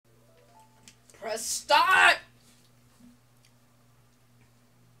Press start!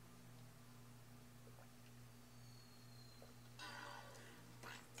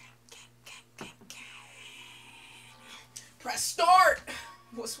 Press start!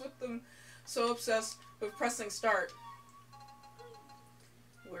 What's with them so obsessed with pressing start?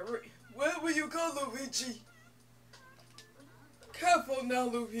 Where were you go, Luigi? Careful now,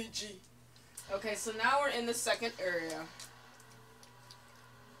 Luigi. Okay, so now we're in the second area.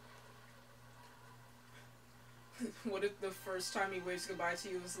 What if the first time he waves goodbye to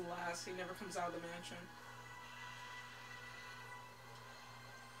you is the last? He never comes out of the mansion.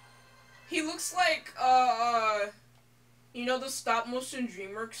 He looks like, you know the stop-motion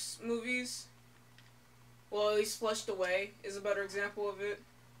DreamWorks movies? Well, at least Flushed Away is a better example of it.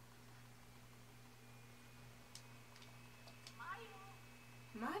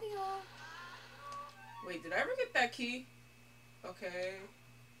 Mario. Wait, did I ever get that key? Okay.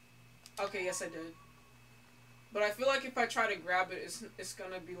 Okay, yes I did. But I feel like if I try to grab it, it's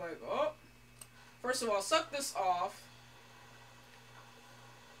gonna be like, oh. First of all, suck this off.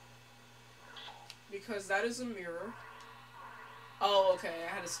 Because that is a mirror. Oh, okay,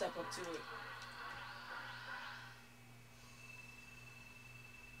 I had to step up to it.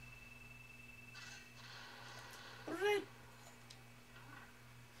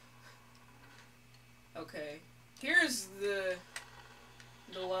 Okay, here's the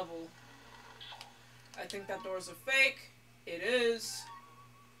level. I think that door's a fake. It is.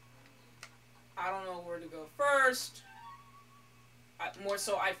 I don't know where to go first. More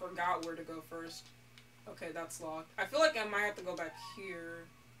so, I forgot where to go first. Okay, that's locked. I feel like I might have to go back here.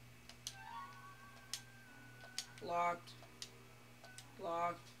 Locked.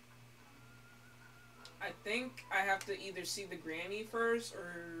 Locked. I think I have to either see the granny first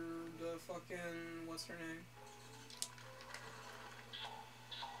or the fucking... what's her name?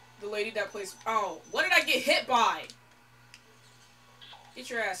 The lady that plays... Oh, what did I get hit by? Get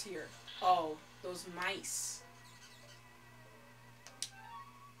your ass here. Oh, those mice.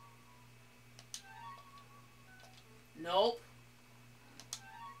 Nope.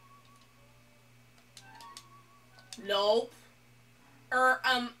 Nope.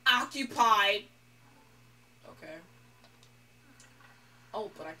 Occupied. Okay. Oh,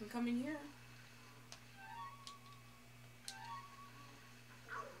 but I can come in here.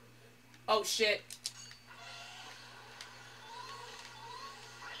 Oh, shit.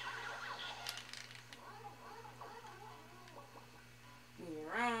 Move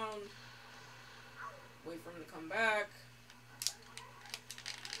around. Wait for him to come back.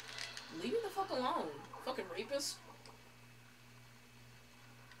 Leave me the fuck alone. Fucking rapist.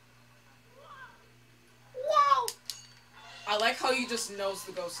 Wow! I like how he just knows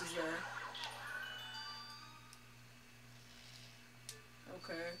the ghost is there.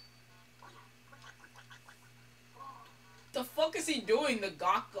 Okay. The fuck is he doing? The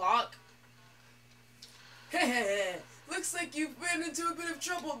gawk gawk? Hehehe. Looks like you've been into a bit of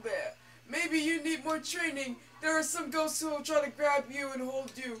trouble there. Maybe you need more training. There are some ghosts who will try to grab you and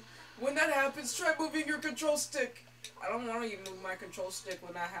hold you. When that happens, try moving your control stick. I don't want to move my control stick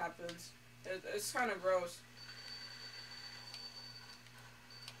when that happens. It's kind of gross.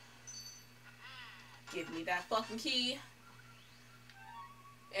 Give me that fucking key.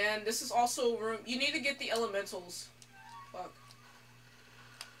 And this is also a room. You need to get the elementals. Fuck.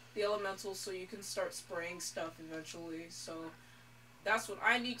 The elementals so you can start spraying stuff eventually. So that's what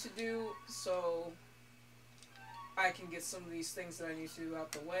I need to do. So I can get some of these things that I need to do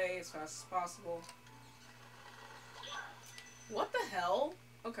out the way as fast as possible. What the hell?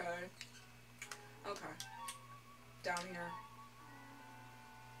 Okay. Okay. Down here.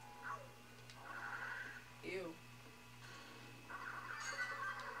 Ew.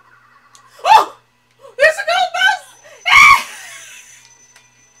 Oh! There's a gold mouse!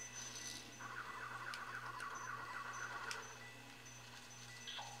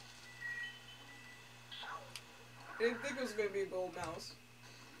 I didn't think it was gonna be a gold mouse.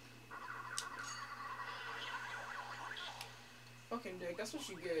 Fucking dick, that's what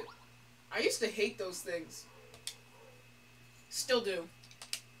you get. I used to hate those things. Still do.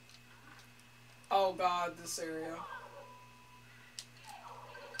 Oh god, this area.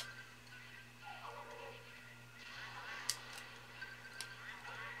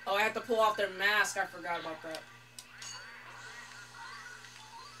 Oh, I have to pull off their mask. I forgot about that.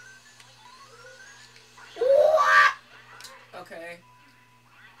 What? Okay.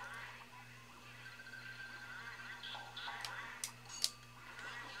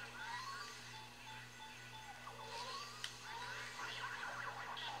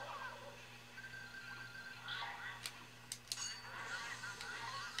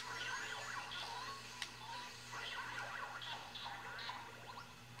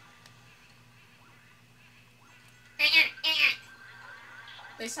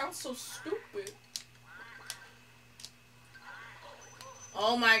 They sound so stupid.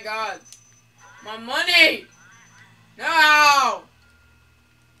 Oh my god. My money! No!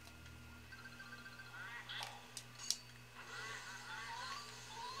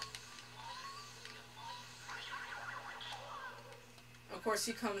 Of course,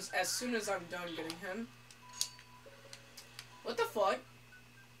 he comes as soon as I'm done getting him. What the fuck?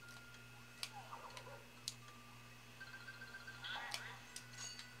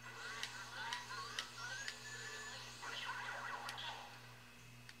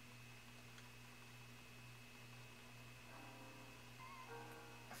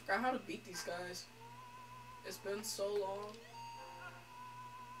 I forgot how to beat these guys. It's been so long.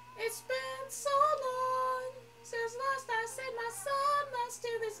 It's been so long since last I said my son must do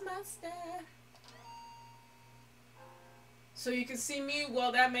this monster. So you can see me,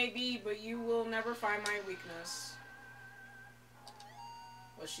 well that may be, but you will never find my weakness.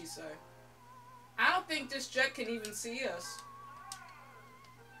 What'd she say? I don't think this jet can even see us.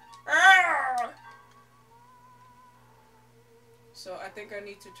 Arrgh! So I think I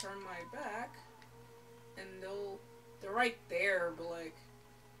need to turn my back, and they're right there, but like,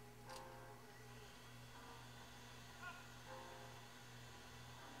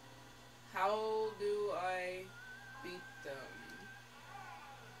 how do I beat them?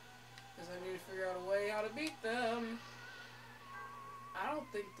 Because I need to figure out a way how to beat them. I don't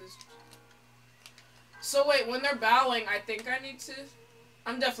think this... So wait, when they're bowing, I think I need to...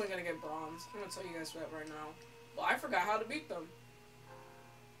 I'm definitely gonna get bronze. I'm gonna tell you guys that right now. Well, I forgot how to beat them.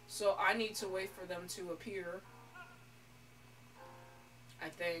 So I need to wait for them to appear. I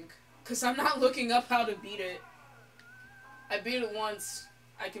think. Because I'm not looking up how to beat it. I beat it once.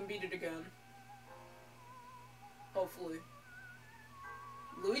 I can beat it again. Hopefully.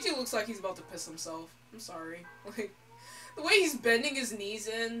 Luigi looks like he's about to piss himself. I'm sorry. Like, the way he's bending his knees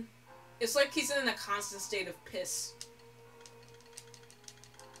in, it's like he's in a constant state of piss.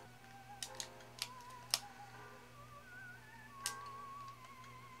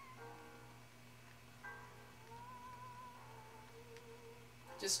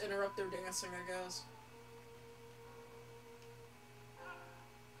 Just interrupt their dancing, I guess.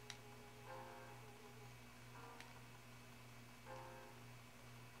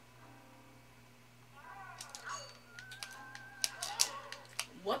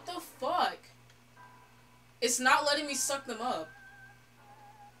 What the fuck? It's not letting me suck them up.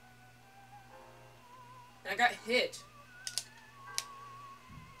 And I got hit.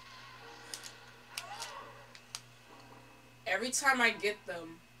 Every time I get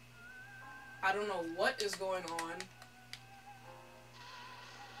them, I don't know what is going on.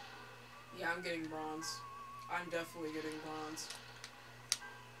 Yeah, I'm getting bronze. I'm definitely getting bronze.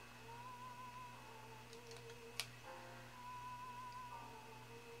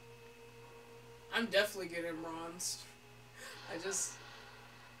 I'm definitely getting bronze. I just...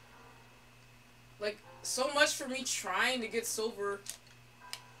 Like, so much for me trying to get silver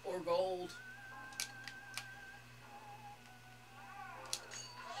or gold.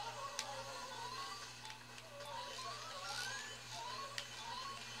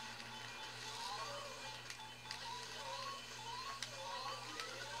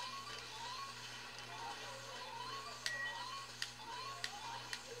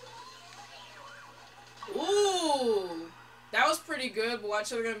 Ooh! That was pretty good, but watch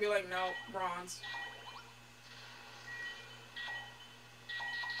they're gonna be like, no, bronze.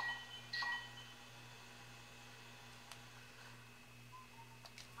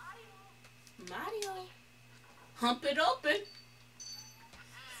 Mario. Hump it open.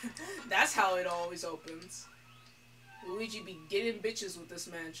 That's how it always opens. Luigi be getting bitches with this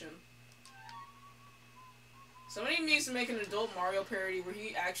mansion. Somebody needs to make an adult Mario parody where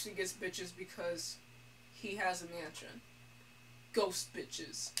he actually gets bitches because he has a mansion. Ghost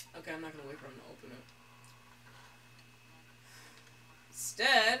bitches. Okay, I'm not gonna wait for him to open it.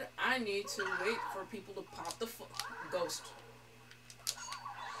 Instead, I need to wait for people to pop the ghost.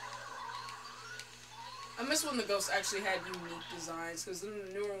 I miss when the ghosts actually had unique designs, because in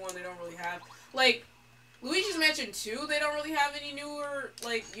the newer one they don't really have. Like, Luigi's Mansion 2, they don't really have any newer,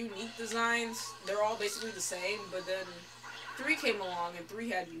 like, unique designs. They're all basically the same, but then 3 came along, and 3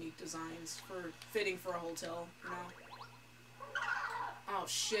 had unique designs for fitting for a hotel, you know? Oh,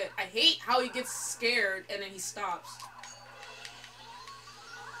 shit. I hate how he gets scared, and then he stops.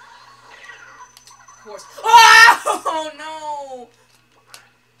 Of course. Oh, no!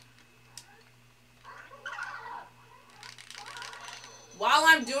 While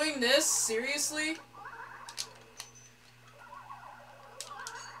I'm doing this, seriously?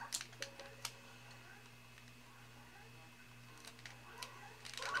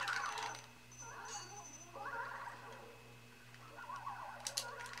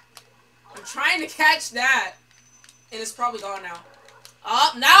 trying to catch that. And it's probably gone now.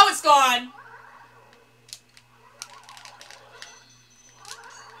 Oh, now it's gone!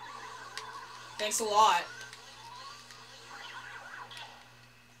 Thanks a lot.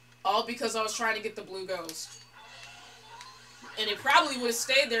 All because I was trying to get the blue ghost. And it probably would have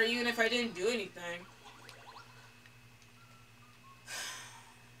stayed there even if I didn't do anything.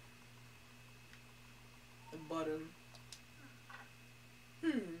 The button.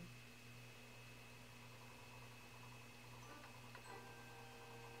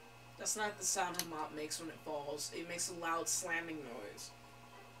 That's not the sound a mop makes when it falls. It makes a loud slamming noise.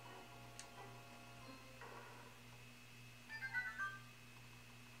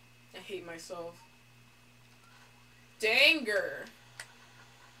 I hate myself. Danger!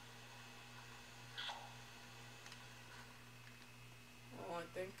 Oh,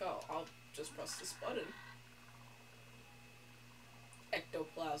 I think I'll just press this button.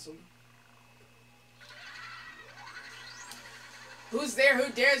 Ectoplasm. Who's there? Who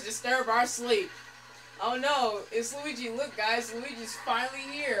dares disturb our sleep? Oh no, it's Luigi. Look guys, Luigi's finally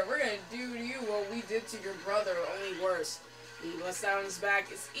here. We're gonna do to you what we did to your brother, only worse. He lets down his back.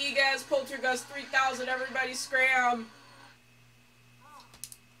 It's Egas Poltergust 3000, everybody scram!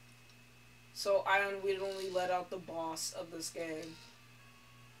 So we'd only let out the boss of this game.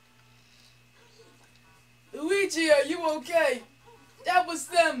 Luigi, are you okay? That was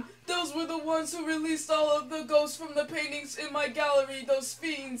them! Those were the ones who released all of the ghosts from the paintings in my gallery, those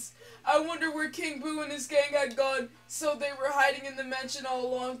fiends. I wonder where King Boo and his gang had gone, so they were hiding in the mansion all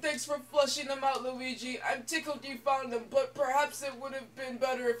along. Thanks for flushing them out, Luigi. I'm tickled you found them, but perhaps it would have been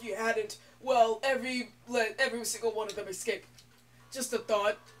better if you hadn't. Well, let every single one of them escape. Just a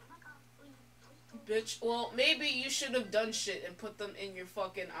thought. Bitch, well, maybe you should have done shit and put them in your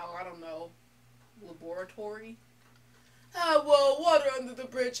fucking, I don't know, laboratory? Ah, well, water under the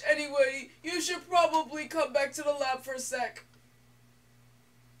bridge. Anyway, you should probably come back to the lab for a sec.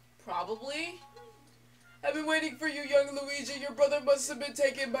 Probably? I've been waiting for you, young Luigi. Your brother must have been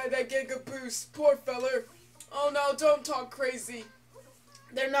taken by that gang of boos. Poor feller. Oh, no, don't talk crazy.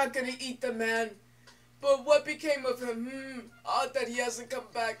 They're not gonna eat the man. But what became of him? Odd that he hasn't come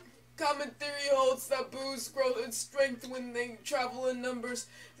back. Common theory holds that boos grow in strength when they travel in numbers.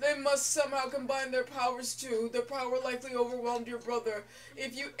 They must somehow combine their powers too. Their power likely overwhelmed your brother.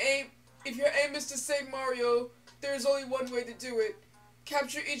 If your aim is to save Mario, there is only one way to do it.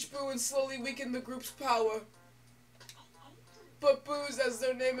 Capture each boo and slowly weaken the group's power. But boos, as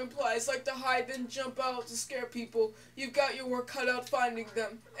their name implies, like to hide then jump out to scare people. You've got your work cut out finding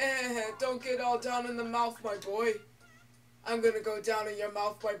them. Don't get all down in the mouth, my boy. I'm gonna go down in your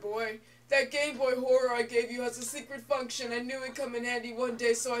mouth, my boy. That Game Boy horror I gave you has a secret function. I knew it'd come in handy one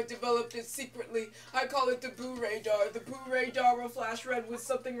day, so I developed it secretly. I call it the Boo Radar. The Boo Radar will flash red with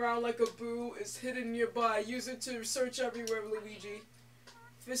something round like a boo is hidden nearby. Use it to search everywhere, Luigi.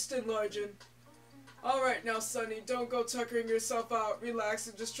 Fist enlarging. Alright now, Sonny, don't go tuckering yourself out. Relax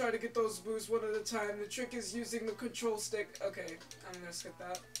and just try to get those boos one at a time. The trick is using the control stick. Okay, I'm gonna skip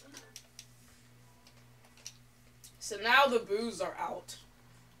that. So now the boos are out.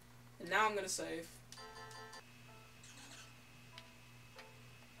 And now I'm gonna save.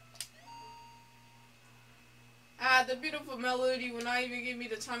 Ah, the beautiful melody will not even give me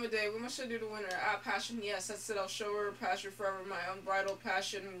the time of day. What must I do to win her? Ah, passion, yes, that's it. I'll show her passion forever. My unbridled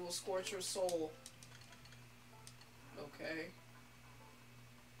passion will scorch her soul. Okay.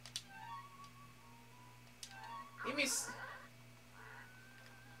 Give me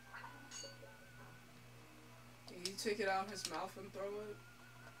Did you take it out of his mouth and throw it?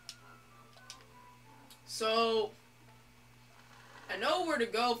 So, I know where to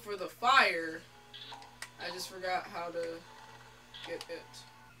go for the fire. I just forgot how to get it.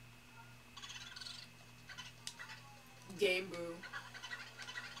 Game Boo.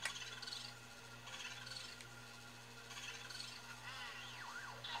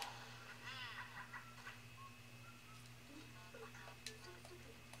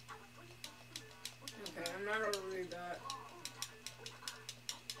 Okay, I'm not gonna read that.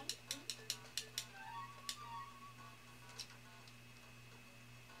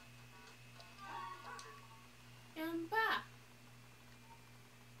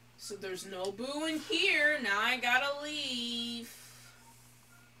 So there's no boo in here. Now I gotta leave.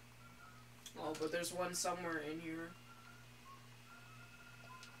 Oh, but there's one somewhere in here.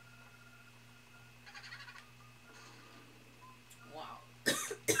 Wow.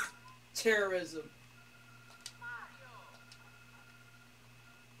 Terrorism.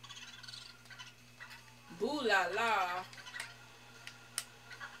 Boo la la.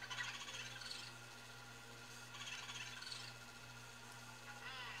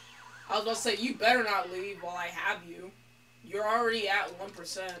 was about to say, you better not leave while I have you. You're already at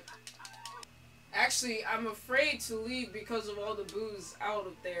 1%. Actually, I'm afraid to leave because of all the booze out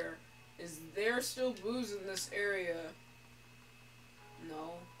of there. Is there still booze in this area?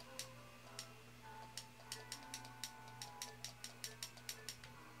 No.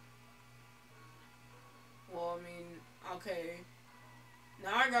 Well, I mean, okay.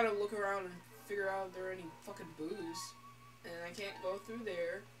 Now I gotta look around and figure out if there are any fucking booze. And I can't go through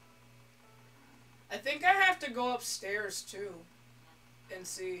there. I think I have to go upstairs, too. And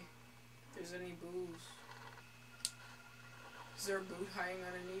see if there's any booze. Is there a boot hiding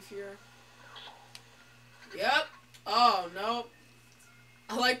underneath here? Yep. Oh, nope.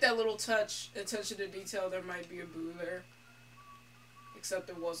 I like that little touch. Attention to detail. There might be a boo there. Except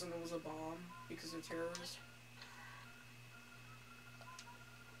it wasn't. It was a bomb. Because they're terrorists.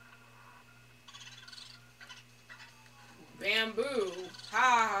 Bamboo. Ha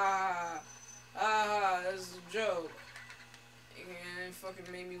ha ha. Ah, that's a joke. And it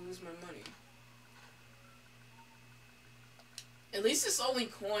fucking made me lose my money. At least it's only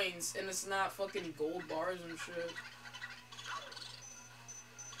coins, and it's not fucking gold bars and shit.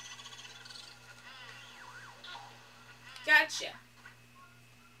 Gotcha.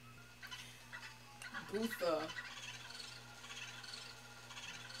 Bootha.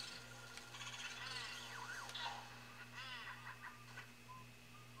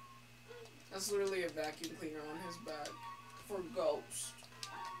 That's literally a vacuum cleaner on his back. For Ghost.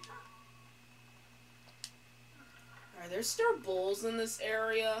 Are there still bulls in this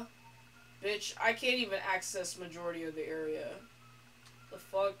area? Bitch, I can't even access majority of the area. The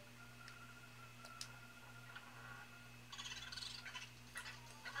fuck?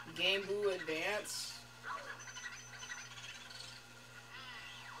 Game Boo Advance?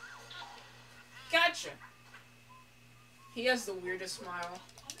 Gotcha! He has the weirdest smile.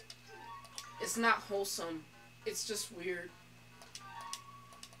 It's not wholesome. It's just weird.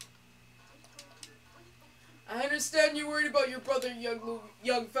 I understand you're worried about your brother,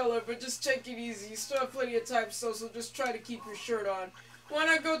 young fella, but just take it easy. You still have plenty of time, so just try to keep your shirt on. Why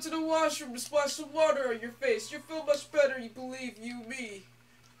not go to the washroom to splash some water on your face? You'll feel much better, you believe you, me.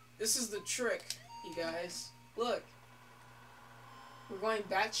 This is the trick, you guys. Look. We're going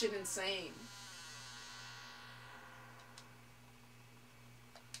batshit insane.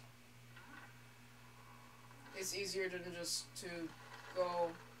 It's easier than just to go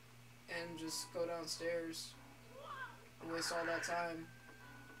and just go downstairs and waste all that time.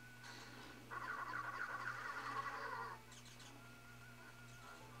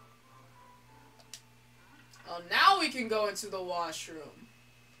 Oh, now we can go into the washroom.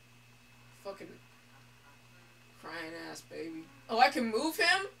 Fucking crying ass baby. Oh, I can move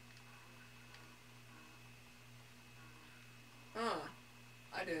him? Huh.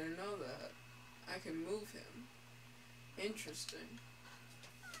 I didn't know that. I can move him. Interesting.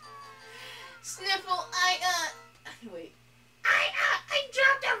 Sniffle, wait. I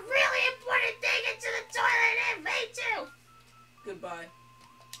dropped a really important thing into the toilet and me too! Goodbye.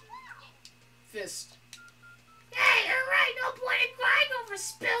 Fist. Hey, you're right, no point in crying over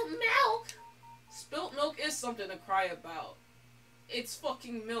spilt milk! Spilt milk is something to cry about. It's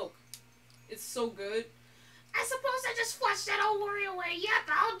fucking milk. It's so good. I suppose I just flushed that old worry away. Yep,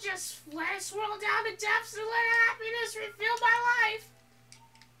 I'll just let it swirl down the depths and let happiness refill my life.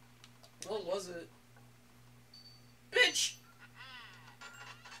 What was it? Bitch!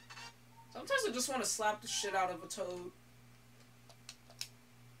 Sometimes I just want to slap the shit out of a toad.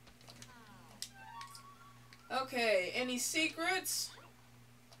 Okay, any secrets?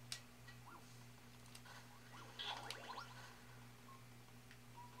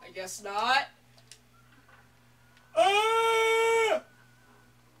 I guess not. Ah!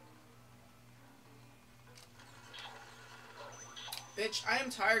 Bitch, I am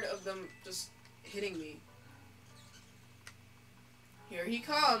tired of them just hitting me. Here he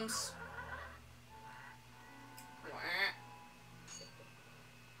comes.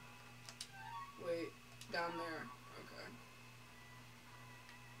 Wait, down there. Okay.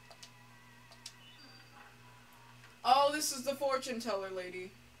 Oh, this is the fortune teller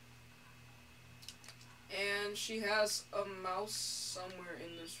lady. And she has a mouse somewhere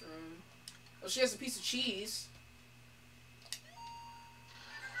in this room. Oh, she has a piece of cheese.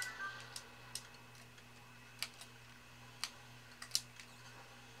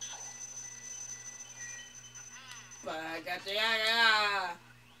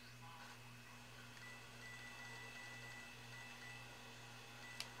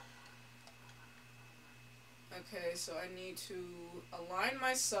 Okay, so I need to align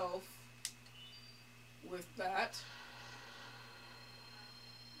myself with that.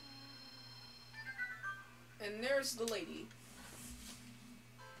 And there's the lady.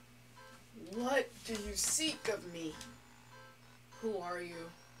 What do you seek of me? Who are you?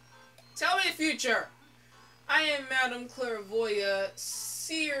 Tell me the future! I am Madame Clairvoyant,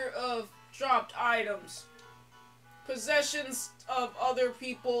 seer of dropped items. Possessions of other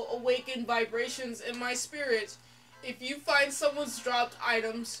people awaken vibrations in my spirit. If you find someone's dropped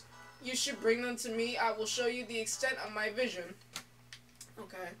items, you should bring them to me. I will show you the extent of my vision.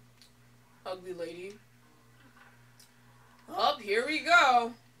 Okay. Ugly lady. Up, here we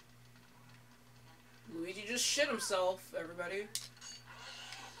go. Luigi just shit himself, everybody.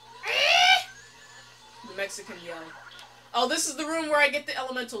 The Mexican yell. Oh, this is the room where I get the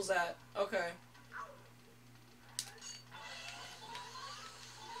elementals at. Okay.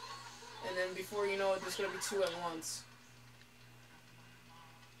 And then before you know it, there's gonna be two at once.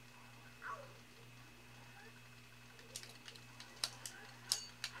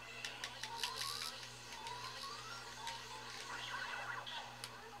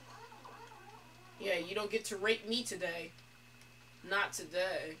 Yeah, you don't get to rape me today. Not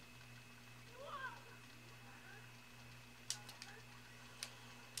today.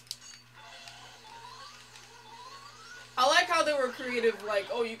 I like how they were creative, like,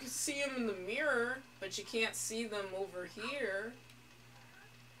 oh, you can see them in the mirror, but you can't see them over here.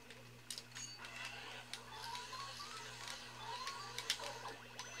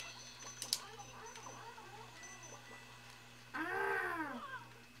 Ah!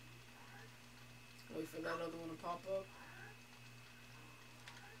 Wait for that other one to pop up.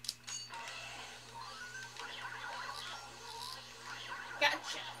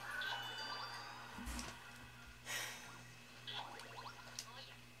 Gotcha!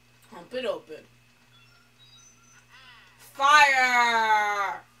 Hump it open.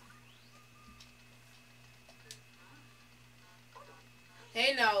 Fire!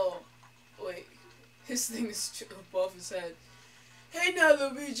 Hey now. Wait. His thing is above his head. Hey now,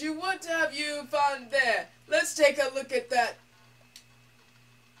 Luigi, what have you found there? Let's take a look at that.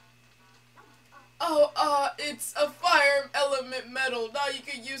 Oh, it's a fire element metal. Now you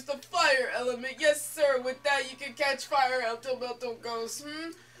can use the fire element. Yes, sir. With that, you can catch fire elemental ghosts.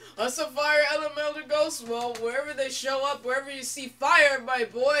 Us a fire elemental ghost? Well, wherever they show up, wherever you see fire, my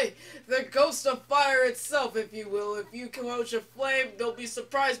boy, the ghost of fire itself, if you will. If you quench a flame, they'll be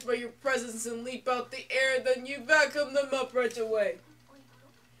surprised by your presence and leap out the air, then you vacuum them up right away.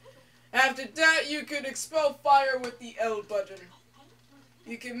 After that, you can expel fire with the L button.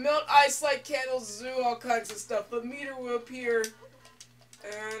 You can melt ice like candles, do all kinds of stuff. A meter will appear,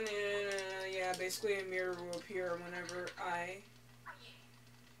 and yeah, basically a mirror will appear whenever I...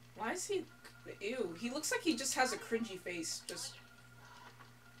 Why is he... Ew, he looks like he just has a cringy face, just...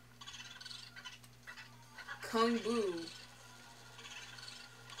 Kung Boo.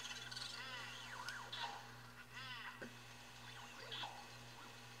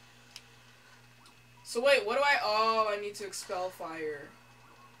 So wait, what do I... Oh, I need to expel fire.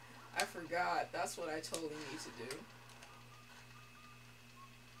 I forgot. That's what I totally need to do.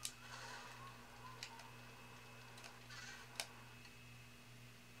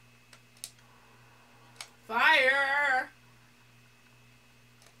 Fire!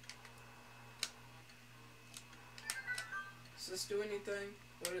 Does this do anything?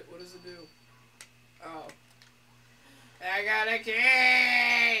 What does it do? Oh. I got a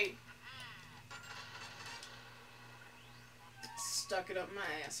key! Stuck it up my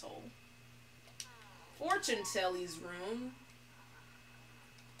asshole. Fortune telly's room.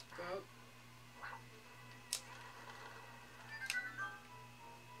 Go.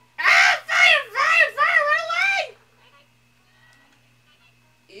 Ah! Fire! Run away!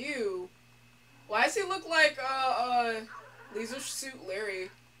 Ew. Why does he look like, Leisure Suit Larry?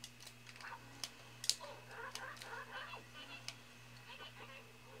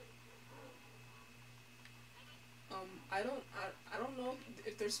 I don't know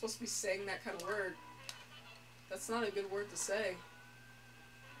if they're supposed to be saying that kind of word. That's not a good word to say.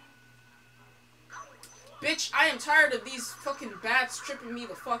 Bitch, I am tired of these fucking bats tripping me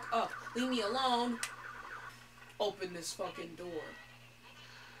the fuck up. Leave me alone. Open this fucking door.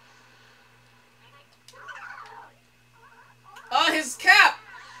 Oh, his cap!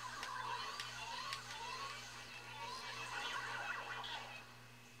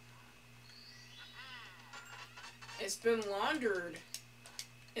 It's been laundered.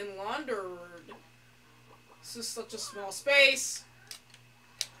 And laundered. This is such a small space.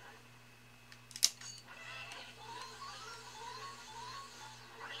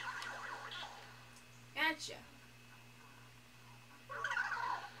 Gotcha.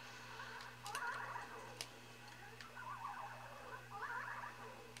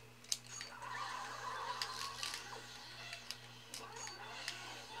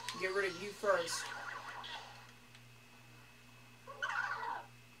 You first.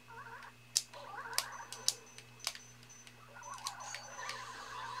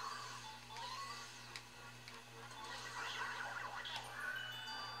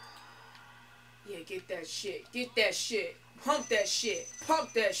 Yeah, get that shit. Get that shit. Pump that shit.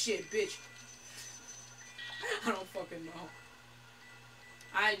 Pump that shit, bitch. I don't fucking know.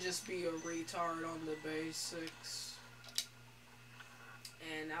 I just be a retard on the basics.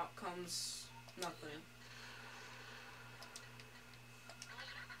 And out comes nothing.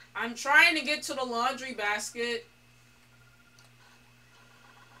 I'm trying to get to the laundry basket.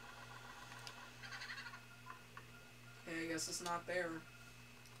 Okay, I guess it's not there.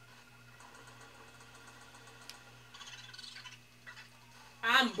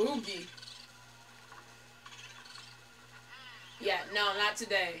 I'm Boogie. Yeah, no, not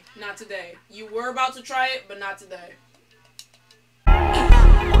today. Not today. You were about to try it, but not today.